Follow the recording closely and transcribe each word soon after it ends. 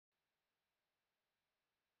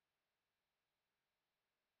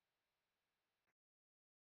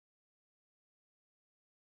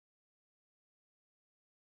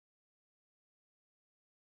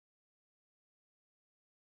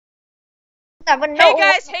Never know.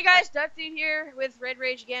 Hey guys, Duckdude here with Red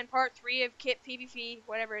Rage again, part 3 of KitPvP,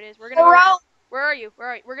 whatever it is. We're gonna go, where are you?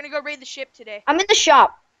 We're gonna go raid the ship today. I'm in the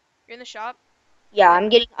shop. You're in the shop? Yeah, I'm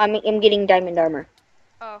getting diamond armor.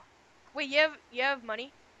 Oh. Wait, you have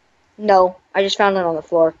money? No, I just found it on the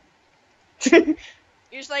floor. You're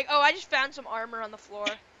just like, oh, I just found some armor on the floor.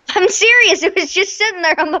 I'm serious. It was just sitting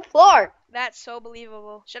there on the floor. That's so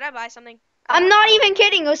believable. Should I buy something? I'm not even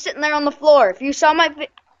kidding. It was sitting there on the floor. If you saw my, they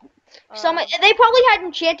probably had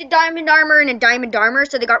enchanted diamond armor and a diamond armor,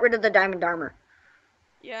 so they got rid of the diamond armor.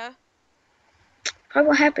 Yeah. Probably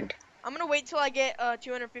what happened. I'm gonna wait till I get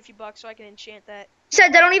 250 bucks so I can enchant that.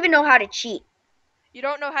 Besides, I don't even know how to cheat. You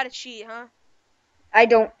don't know how to cheat, huh? I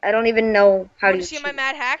don't even know how to cheat. You want to see my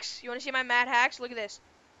mad hacks? You want to see my mad hacks? Look at this.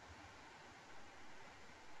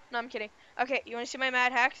 No, I'm kidding. Okay, you want to see my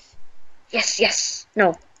mad hacks? Yes.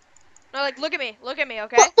 No. No, like, look at me,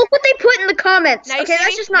 okay? Look what they put in the comments. Now Okay,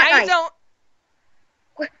 that's just not now nice. You don't.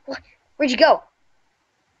 What? Where'd you go?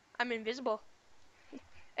 I'm invisible.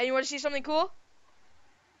 And you want to see something cool?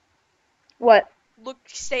 What? Look,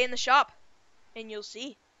 stay in the shop, and you'll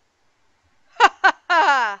see. Ha ha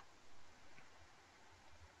ha!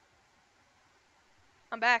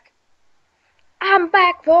 I'm back. I'm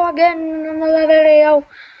back for again another video.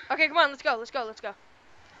 Okay, come on, let's go.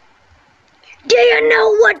 Do you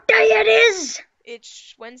know what day it is?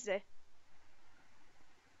 It's Wednesday.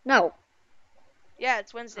 No. Yeah,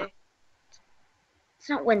 it's Wednesday. It's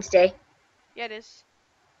not Wednesday. Yeah, it is.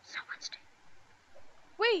 It's not Wednesday.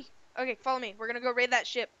 Wait. Okay, follow me. We're gonna go raid that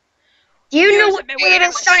ship. Do you know what day it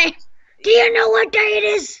is, Sonny? Do you know what day it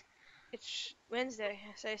is? It's Wednesday,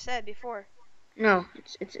 as I said before. No,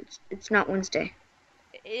 it's not Wednesday.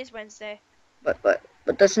 It is Wednesday. But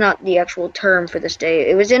that's not the actual term for this day.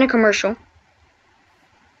 It was in a commercial.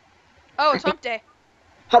 Oh, it's Hump Day.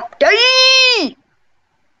 Hump Day!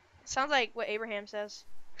 Sounds like what Abraham says.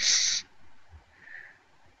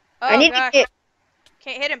 Oh, I need gosh. to get...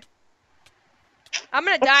 Can't hit him. I'm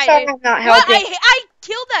gonna die, sorry, dude. I'm not helping. What? I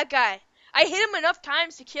killed that guy. I hit him enough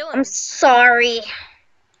times to kill him. I'm sorry.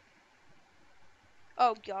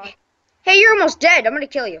 Oh, God. Hey, you're almost dead. I'm gonna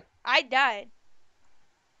kill you. I died.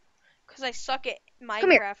 Because I suck at Minecraft.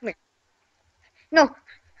 Come here. No.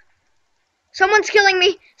 Someone's killing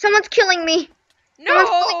me.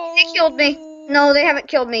 No! They killed me. No, they haven't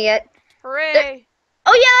killed me yet. Hooray.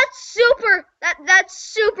 Oh yeah, that's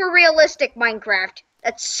super realistic, Minecraft.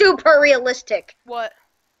 That's super realistic. What?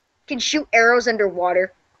 Can shoot arrows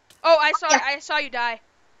underwater. Oh, I saw you die.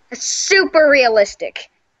 That's super realistic.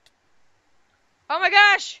 Oh my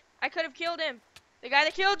gosh! I could have killed him. The guy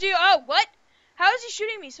that killed you. Oh, what? How is he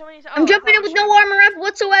shooting me so many times? I'm jumping in with no armor up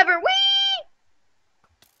whatsoever. Whee!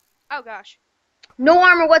 Oh gosh. No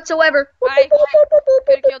armor whatsoever. I could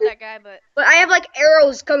have killed that guy, but I have like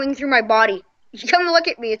arrows coming through my body. You come look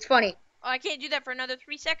at me. It's funny. Oh, I can't do that for another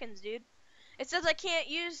 3 seconds, dude. It says I can't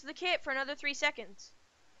use the kit for another 3 seconds.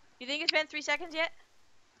 You think it's been 3 seconds yet?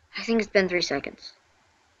 I think it's been 3 seconds.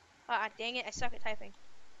 Ah, dang it. I suck at typing.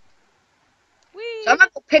 Whee! So I'm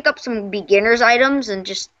gonna go pick up some beginner's items and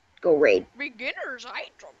just go raid. Beginner's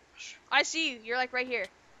items. I see you. You're like right here.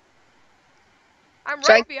 I'm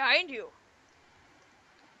right behind you.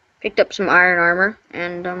 Picked up some iron armor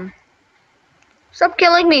and stop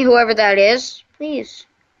killing me, whoever that is, please.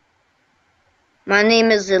 My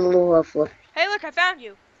name is Zilua Fluffy. Hey, look, I found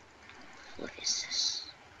you. What is this?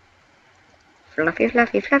 Fluffy. Ow,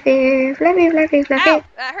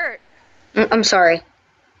 that hurt. I'm sorry.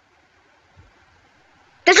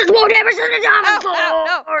 This is what happens in the diamond floor.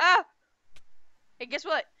 No. Hey, guess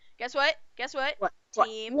what? What?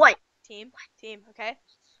 Team. What? Team. Okay.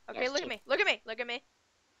 Okay, Yes, look team. at me.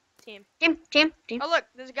 Team. Team. Oh, look,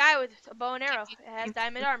 there's a guy with a bow and arrow. It has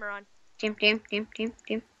diamond armor on. Team. Dude,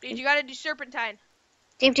 you gotta do serpentine.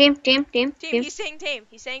 Team. He's saying team.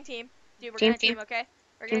 Dude, we're gonna team, okay?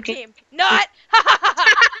 We're gonna Team. Not!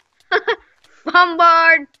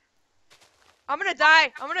 Bombard! I'm gonna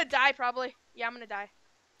die, probably. Yeah, I'm gonna die.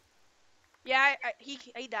 Yeah,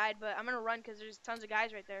 he died, but I'm gonna run because there's tons of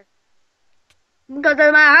guys right there. I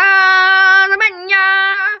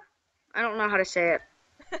don't know how to say it.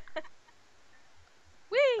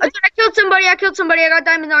 Whee! I killed somebody. I got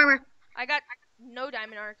diamond armor. I got no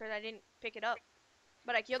diamond armor because I didn't pick it up.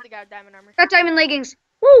 But I killed the guy with diamond armor. Got diamond leggings.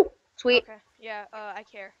 Woo! Sweet. Okay. Yeah, I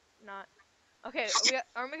care. Not. Okay,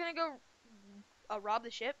 aren't we gonna go rob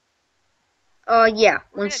the ship? Yeah.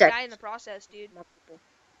 We're One gonna sec. die in the process, dude.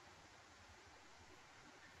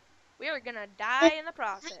 We are gonna die in the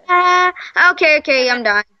process. Okay, I'm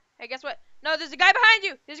done. Hey, guess what? No, there's a guy behind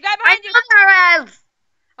you!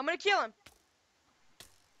 I'm gonna kill him.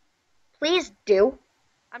 Please do.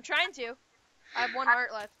 I'm trying to. I have 1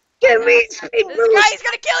 heart left. Give No. me speed This guy, boost. he's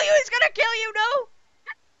gonna kill you! He's gonna kill you! No!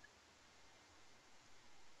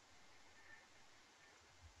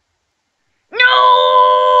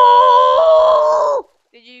 No!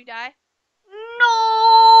 Did you die? No!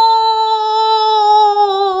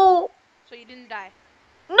 So you didn't die.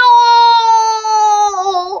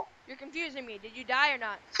 No! You're confusing me. Did you die or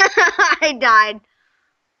not? I died.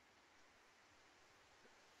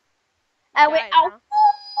 You I went died, out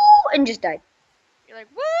huh? and just died. You're like,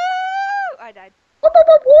 woo! I died. Whoop, whoop,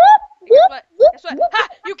 whoop, whoop, Hey, guess whoop, what? whoop, Guess what? whoop. Ha!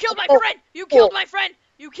 You killed my Oh, friend! You oh. killed my friend!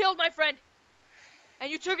 You killed my friend! And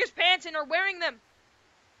you took his pants and are wearing them!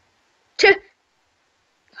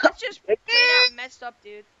 That's just plain out messed up,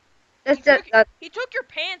 dude. He took your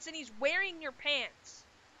pants and he's wearing your pants.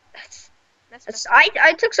 That's messed up.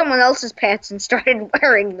 I took someone else's pants and started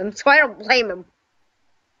wearing them, so I don't blame him.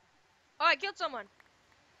 Oh, I killed someone.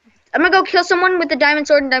 I'm gonna go kill someone with the diamond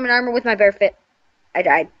sword and diamond armor with my bare fit. I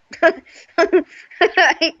died. I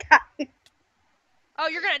died. Oh,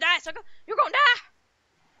 you're gonna die, sucker. You're gonna die.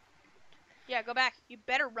 Yeah, go back. You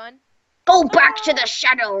better run. Go back to the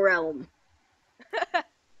shadow realm.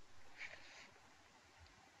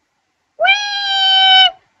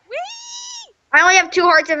 Whee! Whee! I only have 2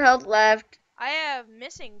 hearts of health left. I have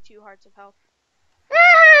missing 2 hearts of health.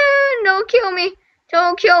 Don't kill me.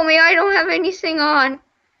 Don't kill me. I don't have anything on.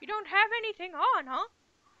 You don't have anything on, huh?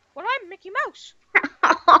 Well, I'm Mickey Mouse.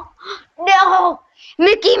 No!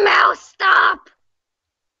 Mickey Mouse, stop!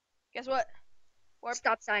 Guess what? Warp.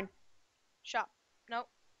 Stop sign. Shop. Nope.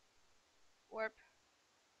 Warp.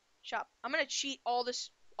 Shop. I'm gonna cheat all these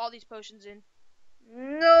potions in.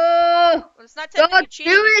 No! Well, it's not technically Don't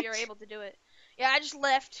cheating do if it. you're able to do it. Yeah, I just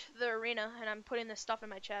left the arena and I'm putting this stuff in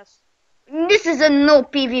my chest. This is a no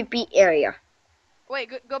PvP area. Wait,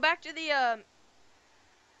 go back to the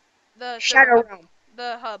Shadow server hub, realm.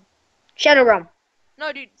 the hub. Shadow realm.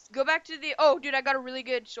 No, dude, go back to the. Oh, dude, I got a really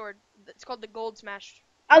good sword. It's called the Gold Smash.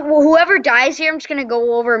 Well, whoever dies here, I'm just gonna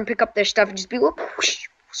go over and pick up their stuff and just be whoop, whoosh,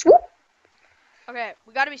 swoop. Okay,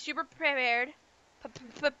 we gotta be super prepared.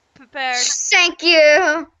 Prepared. Thank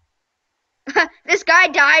you. This guy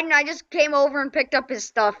died and I just came over and picked up his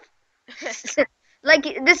stuff. Like,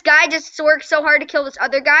 this guy just worked so hard to kill this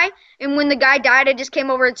other guy, and when the guy died, I just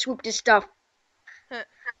came over and swooped his stuff.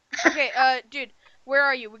 Okay, dude, where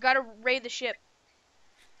are you? We gotta raid the ship.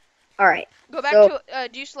 Alright. Go back So, to,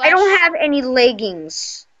 do slash. I don't have any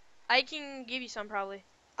leggings. I can give you some, probably.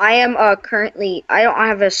 I am, currently, I don't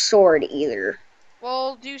have a sword either.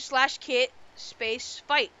 Well, do slash kit space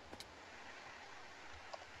fight.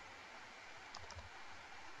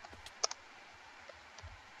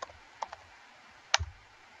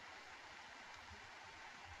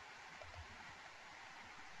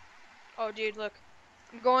 Oh, dude, look.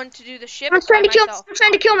 I'm going to do the ship Someone's trying by to kill me. myself. Someone's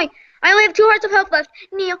trying to kill me. I only have 2 hearts of health left.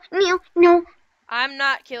 Neil, no. I'm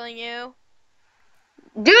not killing you.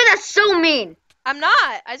 Dude, that's so mean. I'm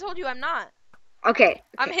not. I told you I'm not. Okay.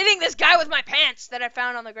 I'm hitting this guy with my pants that I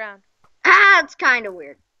found on the ground. That's kind of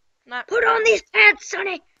weird. Not. Put on these pants,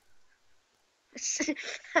 Sonny.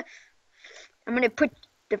 I'm gonna put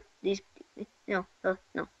these. No,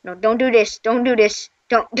 don't do this. Don't do this.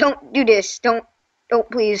 Don't do this. Don't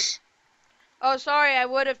please. Oh, sorry. I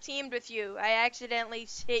would have teamed with you. I accidentally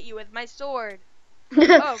hit you with my sword.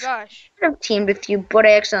 Oh gosh. I've teamed with you, but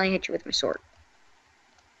I accidentally hit you with my sword.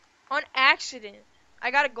 On accident.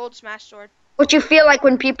 I got a gold smash sword. What you feel like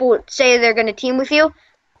when people say they're gonna team with you,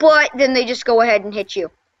 but then they just go ahead and hit you.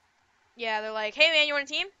 Yeah, they're like, hey man, you want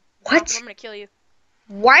a team? What? No, I'm gonna kill you.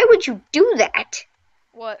 Why would you do that?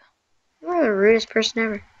 What? You're the rudest person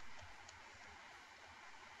ever.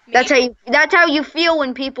 Me? That's how you feel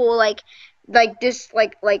when people like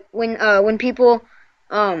when people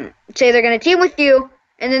say they're gonna team with you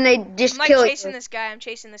and then they just I'm like kill chasing you. this guy. I'm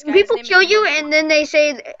chasing this guy. When His people name is kill you Monkey. and then they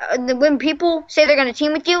say when people say they're gonna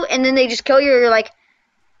team with you and then they just kill you, you're like,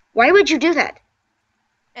 why would you do that?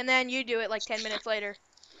 And then you do it like 10 minutes later.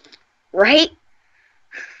 Right?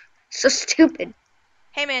 So stupid.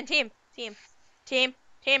 Hey man, team,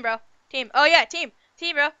 bro, team. Oh yeah, team,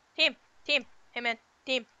 bro, team. Hey man,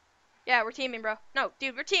 team. Yeah, we're teaming, bro. No,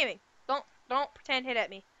 dude, we're teaming. Don't pretend hit at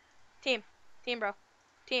me. Team, bro,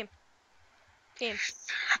 team.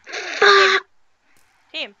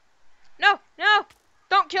 No,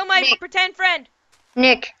 don't kill my Nick. pretend friend.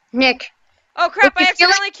 Nick. Oh crap! What I you feel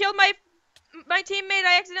accidentally killed my teammate.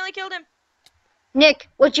 I accidentally killed him. Nick,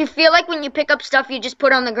 what you feel like when you pick up stuff you just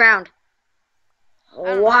put on the ground? don't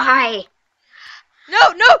know. Why? No!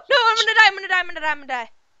 I'm gonna die.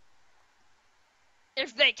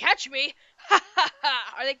 If they catch me,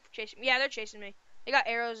 are they chasing me? Yeah, they're chasing me. They got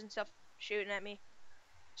arrows and stuff shooting at me.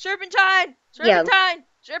 Serpentine! Yeah. Serpentine!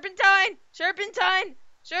 Serpentine! Serpentine!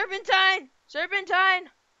 Serpentine! Serpentine!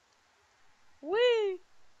 Whee!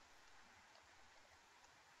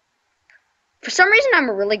 For some reason, I'm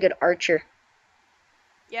a really good archer.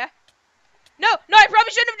 Yeah? No! No, I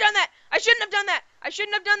probably shouldn't have done that! I shouldn't have done that! I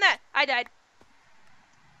shouldn't have done that! I died.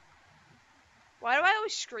 Why do I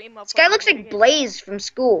always scream up? This guy looks like Blaze from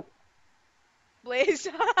school. Blaze.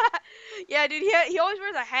 Yeah, dude, he always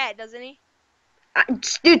wears a hat, doesn't he?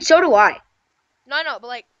 Dude, so do I. No, but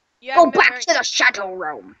like, you Go haven't been back wearing, to the Shadow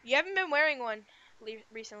Realm. you haven't been wearing one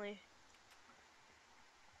recently.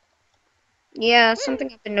 Yeah,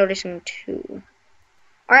 something I've been noticing too.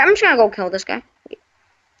 Alright, I'm just gonna go kill this guy.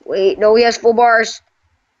 Wait, no, he has full bars.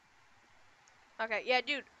 Okay, yeah,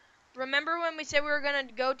 dude. Remember when we said we were gonna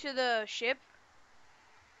go to the ship?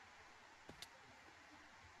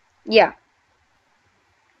 Yeah.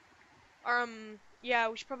 Yeah,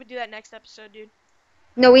 we should probably do that next episode, dude.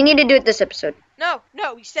 No, we need to do it this episode. No,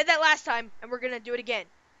 we said that last time, and we're gonna do it again.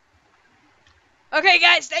 Okay,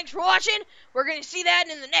 guys, thanks for watching. We're gonna see that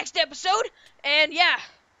in the next episode, and yeah.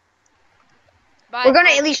 Bye. We're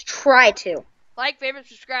gonna at least try to. Like, favorite,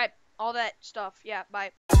 subscribe, all that stuff. Yeah,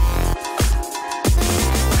 bye.